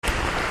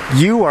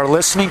You are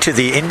listening to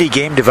the Indie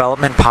Game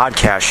Development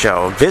Podcast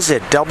Show.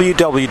 Visit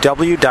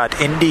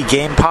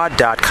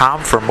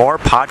www.indiegamepod.com for more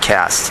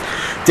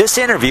podcasts. This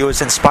interview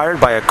is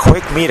inspired by a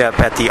quick meetup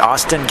at the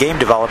Austin Game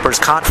Developers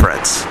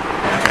Conference.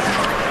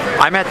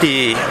 I'm at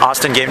the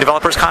Austin Game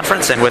Developers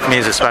Conference, and with me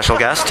is a special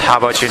guest. How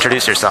about you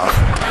introduce yourself?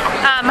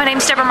 My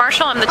name's Deborah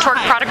Marshall. I'm the Torque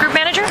Product Group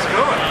Manager.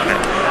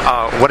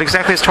 What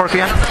exactly is Torque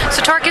again?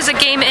 So Torque is a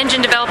game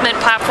engine development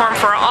platform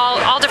for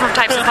all different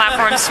types of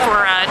platforms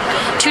for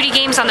 2D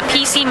games on the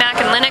PC, Mac,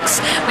 and Linux.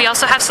 We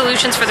also have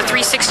solutions for the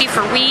 360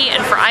 for Wii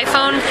and for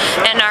iPhone.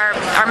 And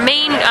our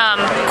main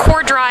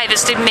core drive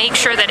is to make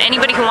sure that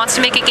anybody who wants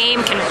to make a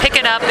game can pick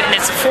it up and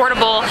it's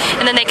affordable,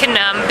 and then they can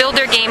build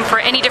their game for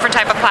any different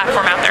type of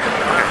platform out there.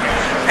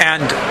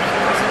 And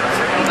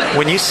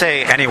when you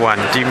say anyone,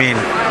 do you mean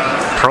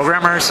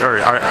programmers,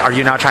 or are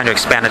you now trying to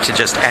expand it to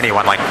just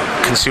anyone, like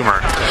consumer?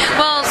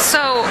 Well,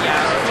 so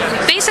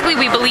basically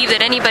we believe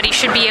that anybody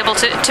should be able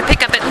to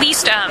pick up at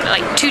least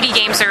like 2D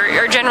games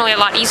are generally a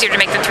lot easier to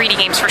make than 3D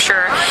games for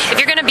sure. If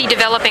you're going to be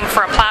developing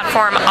for a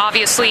platform,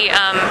 obviously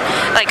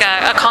like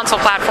a console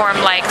platform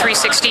like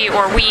 360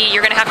 or Wii,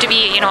 you're going to have to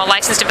be a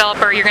licensed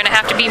developer. You're going to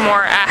have to be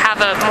more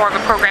more of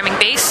a programming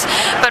base.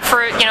 But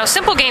for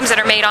simple games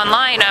that are made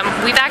online,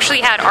 we've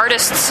actually had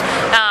artists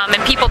and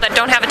people that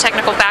don't have a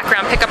technical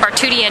background pick up our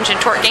 2D engine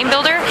Torque Game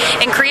Builder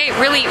and create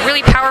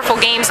really powerful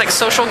games like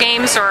social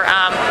games or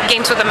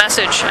games with a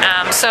message.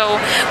 So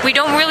we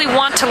don't really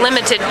want to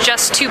limit it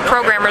just to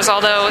programmers,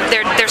 although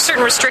there's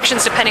certain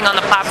restrictions depending on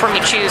the platform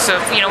you choose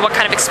of what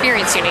kind of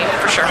experience you need,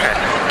 for sure.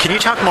 Can you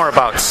talk more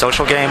about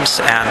social games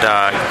and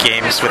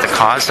games with a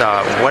cause?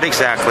 What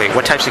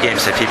types of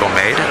games have people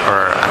made?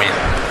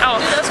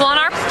 Well, on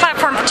our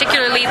platform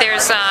particularly,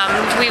 there's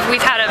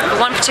we've had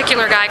one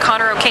particular guy,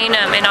 Connor O'Kane,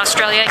 in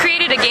Australia,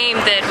 created a game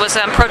that was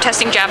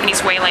protesting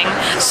Japanese whaling.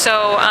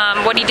 So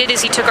what he did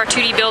is he took our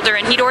 2D builder,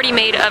 and he'd already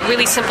made a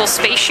really simple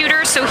space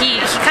shooter, so he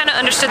kind of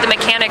understood the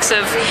mechanics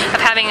of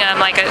having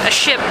a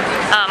ship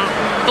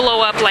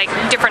blow up like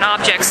different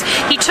objects.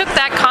 He took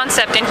that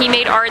concept and he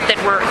made art that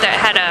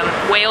had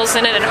whales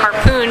in it and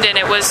harpooned, and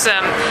it was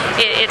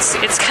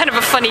it's kind of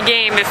a funny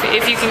game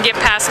if you can get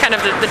past kind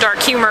of the dark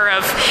humor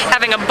of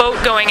having a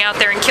boat going out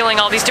there and killing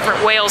all these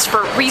different whales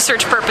for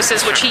research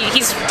purposes, which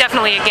he's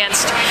definitely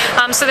against.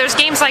 So there's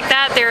games like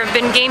that. There have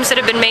been games that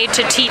have been made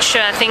to teach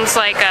things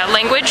like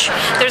language.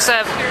 There's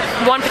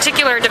one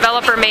particular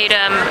developer made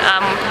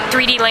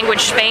 3D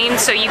language Spain,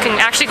 so you can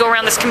actually go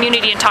around this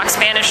community and talk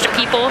Spanish to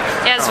people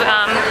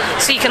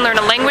so you can learn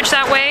a language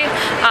that way.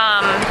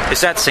 Is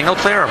that single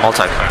player or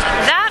multiplayer?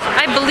 That,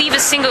 I believe,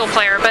 is single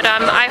player, but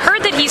I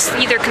heard that he's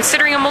either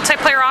considering a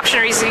multiplayer option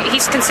or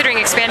he's considering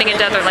expanding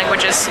into other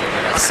languages.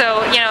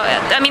 So,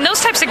 those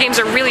types of games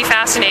are really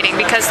fascinating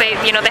because they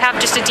have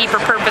just a deeper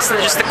purpose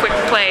than just the quick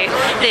play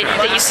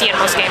that you see in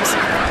most games.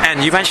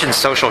 And you mentioned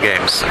social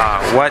games.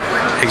 What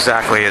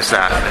exactly is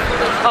that?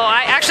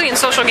 Actually, in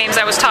social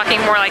games, I was talking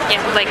more like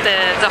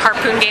the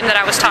harpoon game that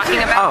I was talking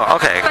about. Oh,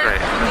 okay,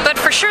 great. But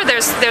for sure,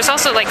 there's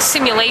also like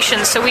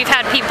simulations. So we've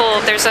had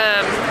people. There's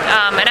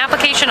an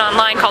application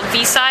online called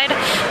V-Side,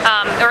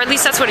 or at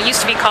least that's what it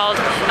used to be called.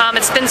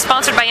 It's been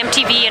sponsored by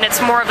MTV, and it's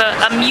more of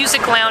a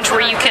music lounge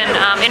where you can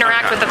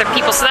interact with other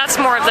people. So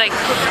that's more of like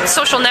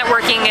social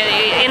networking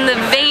in the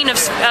vein of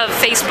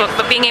Facebook,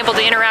 but being able to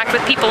interact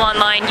with people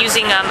online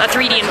using a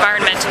 3D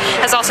environment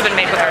has also been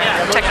made with our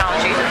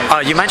technology.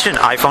 You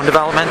mentioned iPhone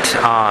development.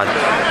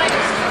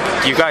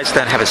 Do you guys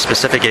then have a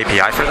specific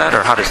API for that,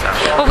 or how does that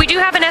work? Well, we do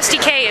have an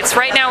SDK.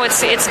 Right now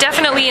it's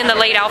definitely in the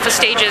late alpha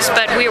stages,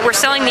 but we're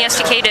selling the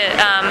SDK to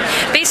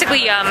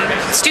basically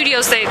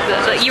studios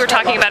that you were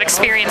talking about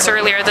experience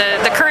earlier.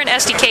 The current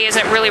SDK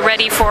isn't really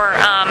ready for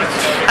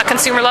a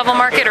consumer level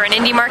market or an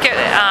indie market,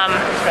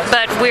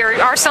 but we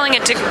are selling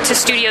it to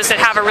studios that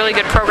have a really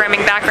good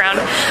programming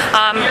background.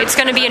 It's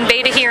going to be in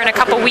beta here in a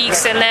couple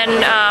weeks, and then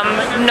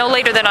no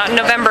later than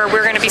November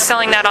we're going to be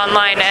selling that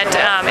online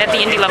at the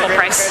indie level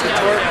price.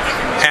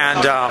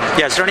 And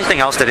is there anything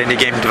else that indie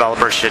game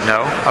developers should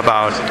know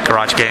about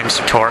Garage Games,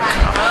 Torque?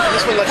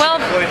 Well,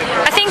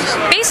 I think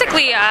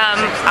basically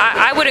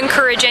I would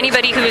encourage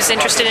anybody who is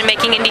interested in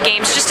making indie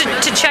games just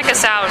to check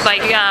us out.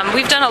 Like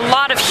we've done a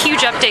lot of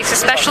huge updates,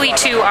 especially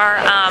to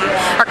our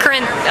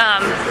current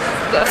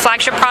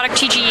flagship product,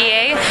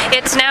 TGEA.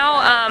 It's now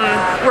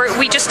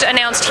we just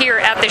announced here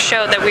at this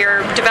show that we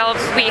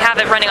have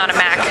it running on a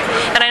Mac,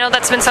 and I know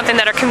that's been something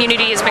that our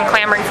community has been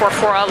clamoring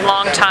for a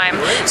long time.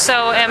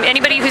 So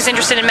anybody who's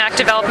interested in Mac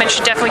development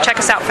should definitely check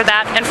us out for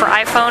that and for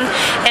iPhone.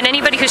 And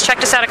anybody who's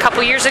checked us out a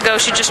couple years ago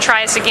should just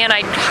try us again.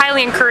 I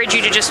highly encourage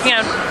you to just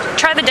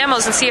try the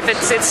demos and see if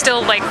it's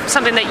still like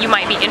something that you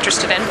might be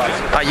interested in.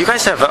 You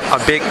guys have a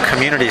big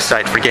community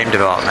site for game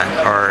development,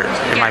 or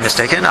am I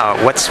mistaken?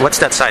 What's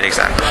that site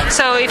exactly?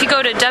 So if you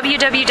go to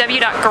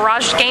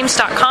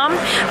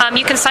www.garagegames.com,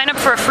 you can sign up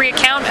for a free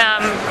account.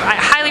 I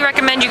highly highly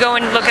recommend you go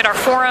and look at our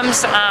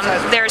forums.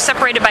 They're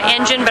separated by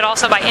engine, but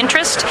also by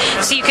interest.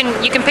 So you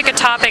can pick a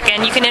topic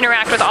and you can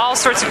interact with all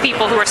sorts of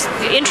people who are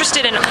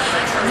interested in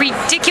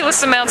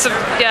ridiculous amounts of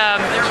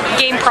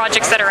game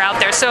projects that are out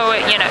there. So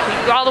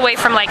all the way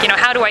from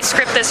how do I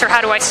script this, or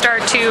how do I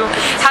start, to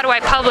how do I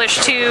publish,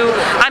 to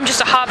I'm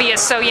just a hobbyist.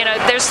 So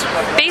there's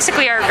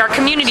basically our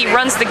community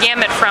runs the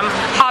gamut from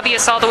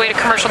hobbyists all the way to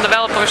commercial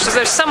developers. So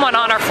there's someone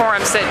on our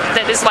forums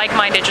that is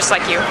like-minded, just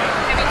like you.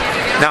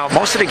 Now,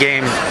 most of the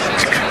games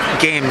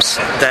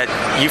that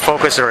you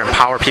focus or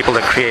empower people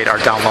to create are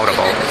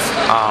downloadable.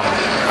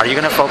 Are you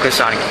going to focus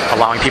on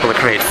allowing people to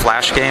create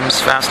Flash games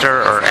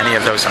faster, or any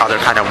of those other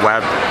kind of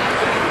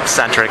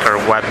web-centric or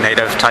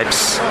web-native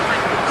types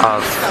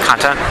of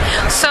content?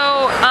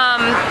 So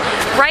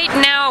right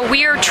now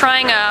we are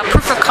trying a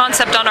proof of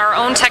concept on our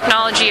own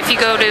technology. If you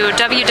go to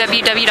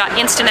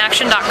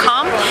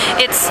www.instantAction.com,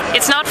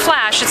 it's not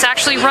Flash. It's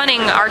actually running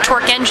our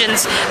Torque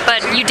engines.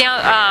 But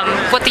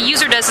what the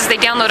user does is they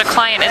download a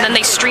client and then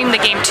they stream the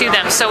game to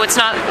them. So it's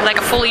not like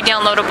a fully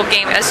downloadable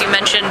game, as you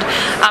mentioned.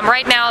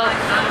 Right now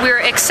we're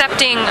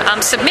accepting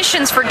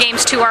submissions for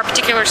games to our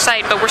particular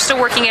site, but we're still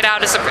working it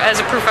out as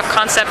a proof of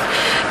concept.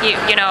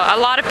 A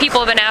lot of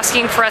people have been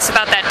asking for us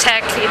about that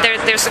tech.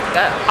 There's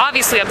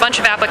obviously a bunch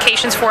of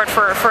applications for it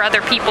for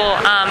other people,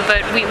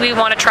 but we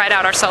want to try it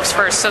out ourselves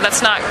first, so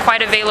that's not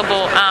quite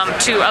available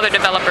to other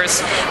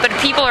developers. But if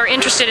people are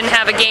interested in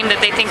have a game that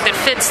they think that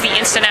fits the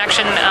instant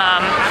action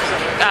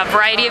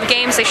variety of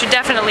games, they should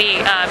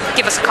definitely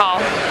give us a call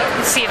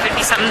and see if it'd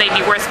be something they'd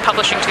be worth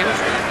publishing to.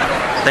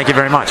 Thank you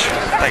very much.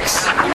 Thanks.